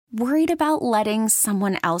Worried about letting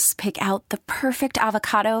someone else pick out the perfect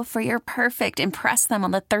avocado for your perfect impress them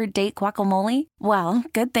on the third date guacamole? Well,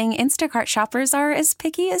 good thing Instacart shoppers are as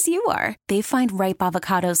picky as you are. They find ripe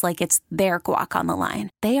avocados like it's their guac on the line.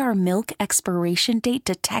 They are milk expiration date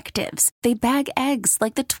detectives. They bag eggs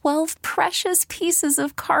like the 12 precious pieces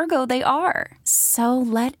of cargo they are. So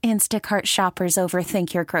let Instacart shoppers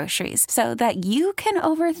overthink your groceries so that you can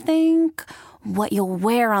overthink what you'll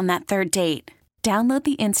wear on that third date. Download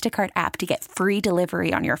the Instacart app to get free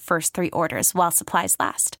delivery on your first 3 orders while supplies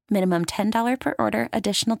last. Minimum $10 per order.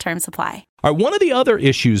 Additional terms apply. All right, one of the other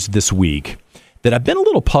issues this week that I've been a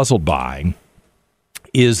little puzzled by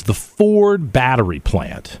is the Ford battery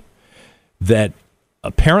plant that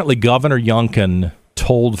apparently Governor Youngkin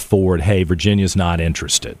told Ford, hey, Virginia's not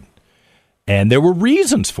interested. And there were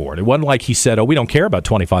reasons for it. It wasn't like he said, "Oh, we don't care about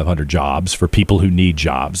 2,500 jobs for people who need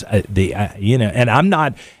jobs." And I'm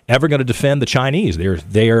not ever going to defend the Chinese.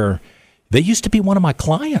 They used to be one of my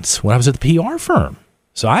clients when I was at the PR firm.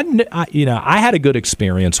 So I had a good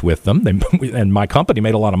experience with them, and my company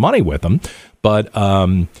made a lot of money with them. But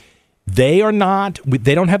they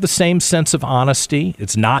don't have the same sense of honesty.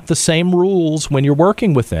 It's not the same rules when you're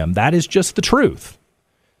working with them. That is just the truth.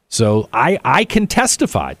 So I can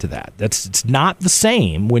testify to that. It's not the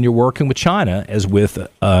same when you're working with China as with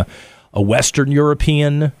a Western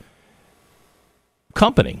European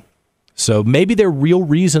company. So maybe there are real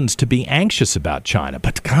reasons to be anxious about China.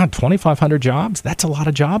 But, God, 2,500 jobs? That's a lot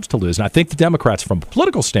of jobs to lose. And I think the Democrats, from a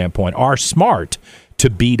political standpoint, are smart to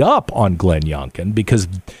beat up on Glenn Youngkin because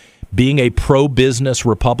being a pro-business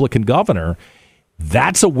Republican governor,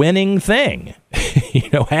 that's a winning thing.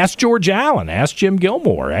 Ask George Allen, ask Jim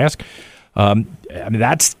Gilmore,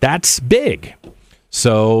 that's big.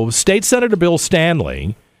 So State Senator Bill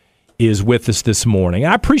Stanley is with us this morning.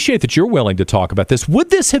 I appreciate that you're willing to talk about this.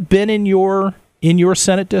 Would this have been in your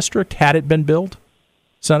Senate district had it been built,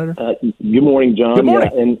 Senator? Good morning, John. Good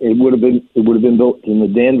morning. Yeah, and it would have been built in the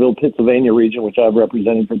Danville, Pennsylvania region, which I've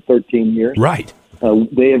represented for 13 years. Right.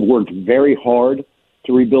 They have worked very hard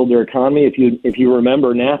to rebuild their economy. If you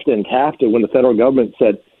remember NAFTA and TAFTA, when the federal government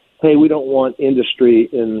said, hey, we don't want industry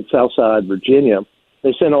in Southside Virginia,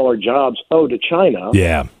 they sent all our jobs, to China.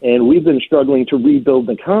 Yeah. And we've been struggling to rebuild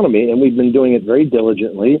the economy, and we've been doing it very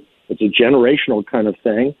diligently. It's a generational kind of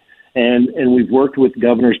thing. And we've worked with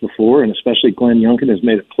governors before, and especially Glenn Youngkin has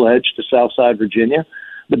made a pledge to Southside Virginia.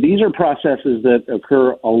 But these are processes that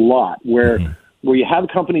occur a lot where you have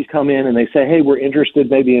companies come in and they say, hey, we're interested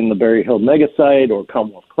maybe in the Berry Hill mega site or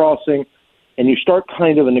Commonwealth Crossing, and you start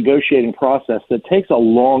kind of a negotiating process that takes a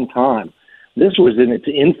long time. This was in its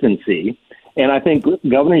infancy, and I think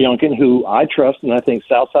Governor Youngkin, who I trust and I think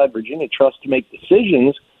Southside Virginia trusts to make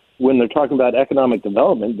decisions when they're talking about economic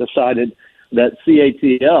development, decided that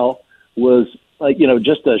CATL was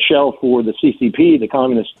just a shell for the CCP, the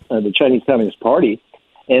Chinese Communist Party,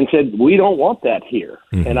 and said, we don't want that here.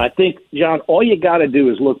 Mm-hmm. And I think, John, all you got to do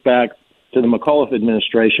is look back to the McAuliffe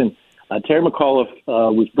administration. Terry McAuliffe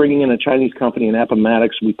was bringing in a Chinese company in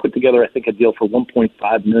Appomattox. We put together, I think, a deal for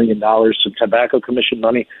 $1.5 million, some tobacco commission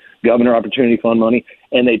money, Governor Opportunity Fund money,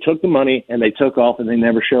 and they took the money and they took off and they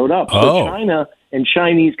never showed up. Oh. So China and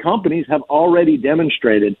Chinese companies have already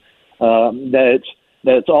demonstrated that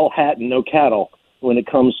it's all hat and no cattle when it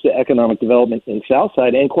comes to economic development in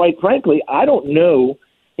Southside. And quite frankly, I don't know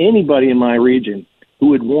anybody in my region who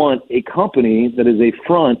would want a company that is a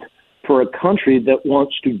front for a country that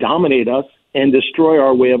wants to dominate us and destroy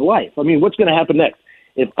our way of life. I mean, what's going to happen next?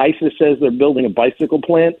 If ISIS says they're building a bicycle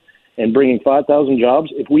plant and bringing 5,000 jobs,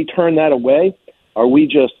 if we turn that away, are we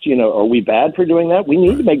are we bad for doing that? We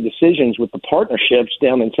need to make decisions with the partnerships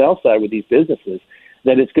down in Southside with these businesses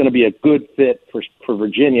that it's going to be a good fit for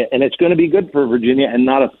Virginia, and it's going to be good for Virginia and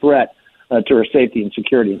not a threat to our safety and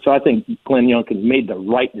security. And so I think Glenn Youngkin made the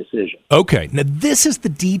right decision. Okay. Now, this is the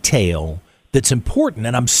detail that's important,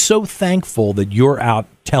 and I'm so thankful that you're out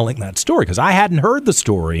telling that story because I hadn't heard the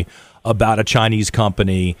story about a Chinese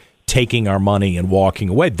company taking our money and walking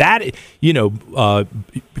away. That,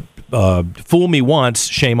 fool me once,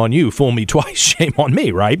 shame on you. Fool me twice, shame on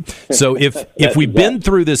me, right? So if we've been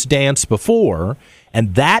through this dance before,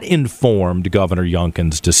 and that informed Governor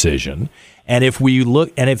Youngkin's decision, and if we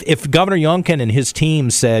look, and if Governor Youngkin and his team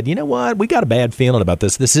said, you know what, we got a bad feeling about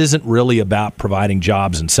this. This isn't really about providing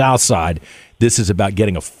jobs in Southside. This is about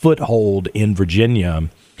getting a foothold in Virginia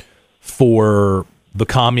for the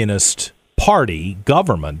Communist Party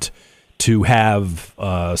government to have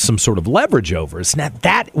some sort of leverage over us. Now,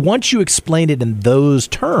 that once you explain it in those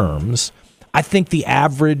terms, I think the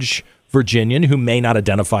average Virginian who may not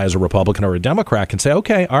identify as a Republican or a Democrat can say,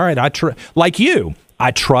 okay, all right, like you,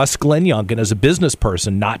 I trust Glenn Youngkin as a business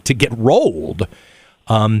person not to get rolled.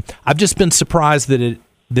 I've just been surprised that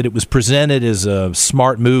it was presented as a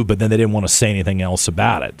smart move, but then they didn't want to say anything else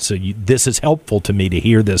about it. So this is helpful to me to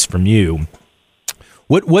hear this from you.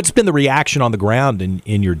 What's been the reaction on the ground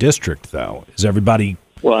in your district, though? Is everybody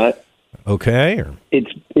okay? Or?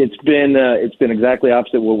 It's been exactly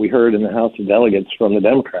opposite what we heard in the House of Delegates from the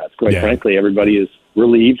Democrats. Quite frankly, everybody is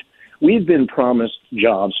relieved. We've been promised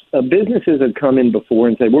jobs. Businesses have come in before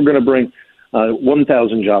and said, we're going to bring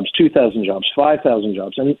 1,000 jobs, 2,000 jobs, 5,000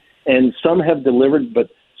 jobs. And some have delivered, but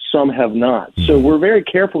some have not. So we're very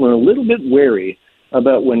careful and a little bit wary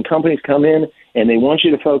about when companies come in and they want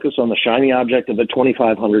you to focus on the shiny object of the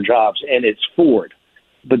 2,500 jobs, and it's Ford.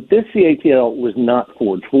 But this CATL was not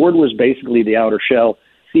Ford. Ford was basically the outer shell.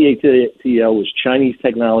 CATL was Chinese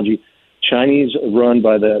technology, Chinese run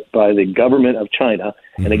by the government of China.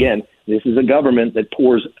 And again, this is a government that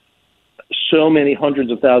pours so many hundreds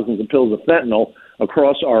of thousands of pills of fentanyl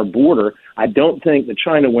across our border. I don't think that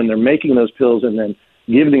China, when they're making those pills and then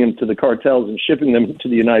giving them to the cartels and shipping them to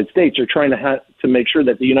the United States, are trying to make sure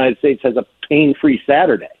that the United States has a pain-free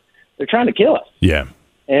Saturday. They're trying to kill us. Yeah.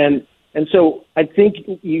 And so I think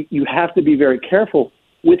you have to be very careful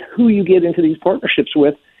with who you get into these partnerships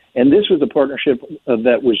with. And this was a partnership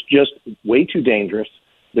that was just way too dangerous.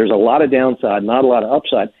 There's a lot of downside, not a lot of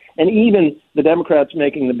upside. And even the Democrats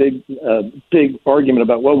making the big argument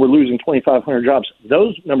about, well, we're losing 2,500 jobs.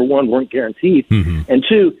 Those, number one, weren't guaranteed. And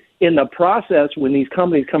two, in the process, when these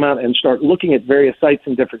companies come out and start looking at various sites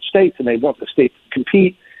in different states and they want the states to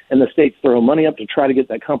compete and the states throw money up to try to get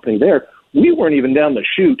that company there, we weren't even down the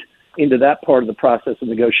chute into that part of the process of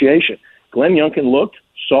negotiation. Glenn Youngkin looked,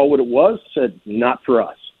 saw what it was, said, not for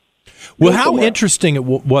us. Well, how interesting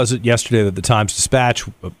was it yesterday that the Times-Dispatch,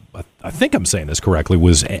 I think I'm saying this correctly,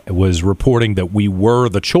 was reporting that we were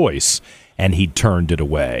the choice and he turned it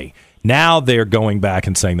away. Now they're going back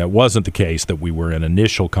and saying that wasn't the case, that we were in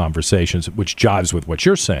initial conversations, which jives with what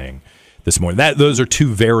you're saying this morning. Those are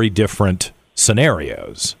two very different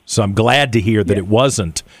scenarios. So I'm glad to hear that it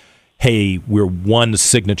wasn't, hey, we're one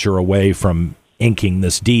signature away from inking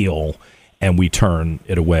this deal and we turn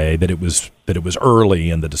it away, that it was early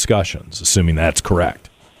in the discussions, assuming that's correct.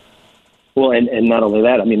 Well, and not only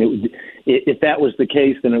that, I mean, if that was the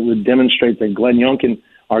case, then it would demonstrate that Glenn Youngkin,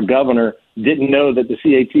 our governor, didn't know that the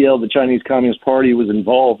CATL, the Chinese Communist Party, was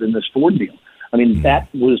involved in this Ford deal. I mean, that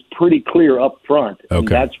was pretty clear up front. Okay. And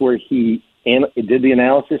that's where he did the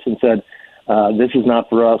analysis and said, this is not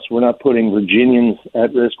for us. We're not putting Virginians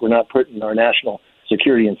at risk. We're not putting our national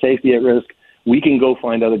security and safety at risk. We can go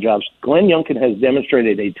find other jobs. Glenn Youngkin has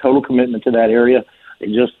demonstrated a total commitment to that area. They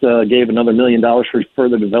just gave another $1 million for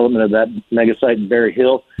further development of that mega site in Berry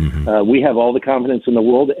Hill. We have all the confidence in the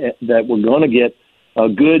world that we're going to get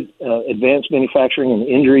good advanced manufacturing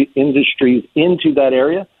and industries into that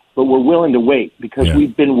area, but we're willing to wait because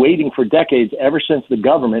we've been waiting for decades, ever since the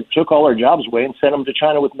government took all our jobs away and sent them to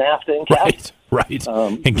China with NAFTA and CAFTA.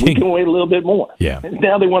 Right. We can wait a little bit more. And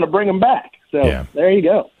now they want to bring them back. So there you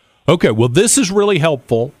go. Okay, well, this is really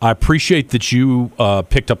helpful. I appreciate that you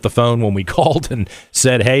picked up the phone when we called and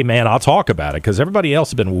said, hey, man, I'll talk about it, because everybody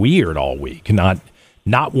else has been weird all week,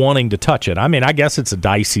 not wanting to touch it. I mean, I guess it's a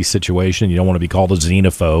dicey situation. You don't want to be called a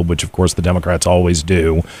xenophobe, which, of course, the Democrats always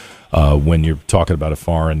do when you're talking about a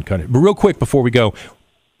foreign country. But real quick, before we go,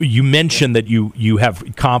 you mentioned that you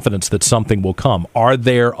have confidence that something will come. Are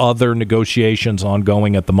there other negotiations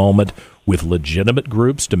ongoing at the moment with legitimate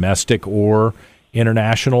groups, domestic or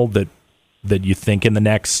international, that you think in the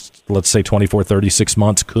next, let's say, 24, 36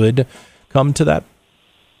 months could come to that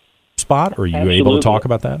spot? Or are you able to talk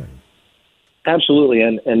about that? Absolutely.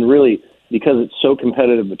 And really, because it's so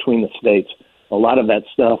competitive between the states, a lot of that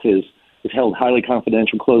stuff is held highly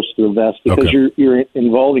confidential, close to the vest, because you're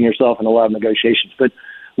involving yourself in a lot of negotiations. But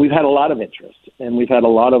we've had a lot of interest, and we've had a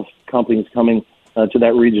lot of companies coming to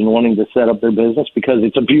that region wanting to set up their business because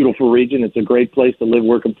it's a beautiful region. It's a great place to live,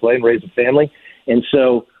 work, and play, and raise a family. And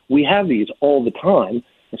so we have these all the time.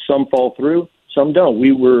 Some fall through, some don't.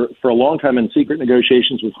 We were, for a long time, in secret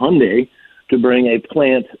negotiations with Hyundai to bring a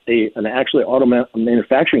plant, an actually auto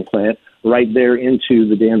manufacturing plant, right there into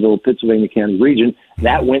the Danville, Pittsylvania County region.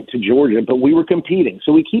 That went to Georgia, but we were competing.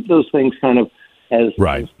 So we keep those things kind of as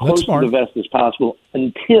close to the vest as possible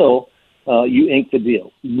until you ink the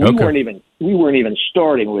deal. We weren't even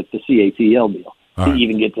starting with the CATL deal to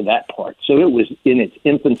even get to that part. So it was in its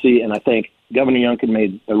infancy, and I think Governor Youngkin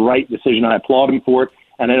made the right decision. I applaud him for it,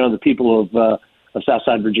 and I know the people of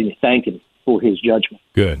Southside Virginia thank him for his judgment.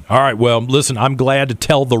 Good. All right. Well, listen, I'm glad to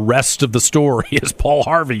tell the rest of the story, as Paul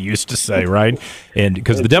Harvey used to say, right? And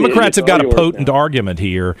because the Democrats have got a potent argument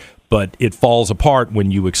here, but it falls apart when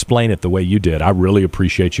you explain it the way you did. I really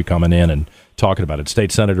appreciate you coming in and talking about it.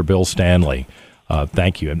 State Senator Bill Stanley,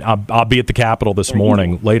 thank you. And I'll be at the Capitol this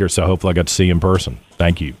morning later, so hopefully I got to see you in person.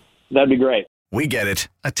 Thank you. That'd be great. We get it.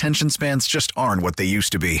 Attention spans just aren't what they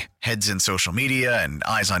used to be. Heads in social media and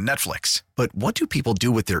eyes on Netflix. But what do people do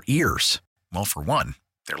with their ears? Well, for one,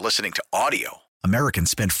 they're listening to audio. Americans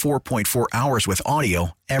spend 4.4 hours with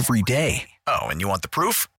audio every day. Oh, and you want the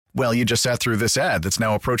proof? Well, you just sat through this ad that's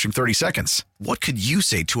now approaching 30 seconds. What could you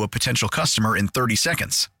say to a potential customer in 30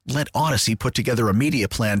 seconds? Let Odyssey put together a media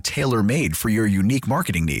plan tailor-made for your unique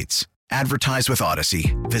marketing needs. Advertise with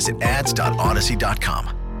Odyssey. Visit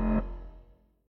ads.odyssey.com.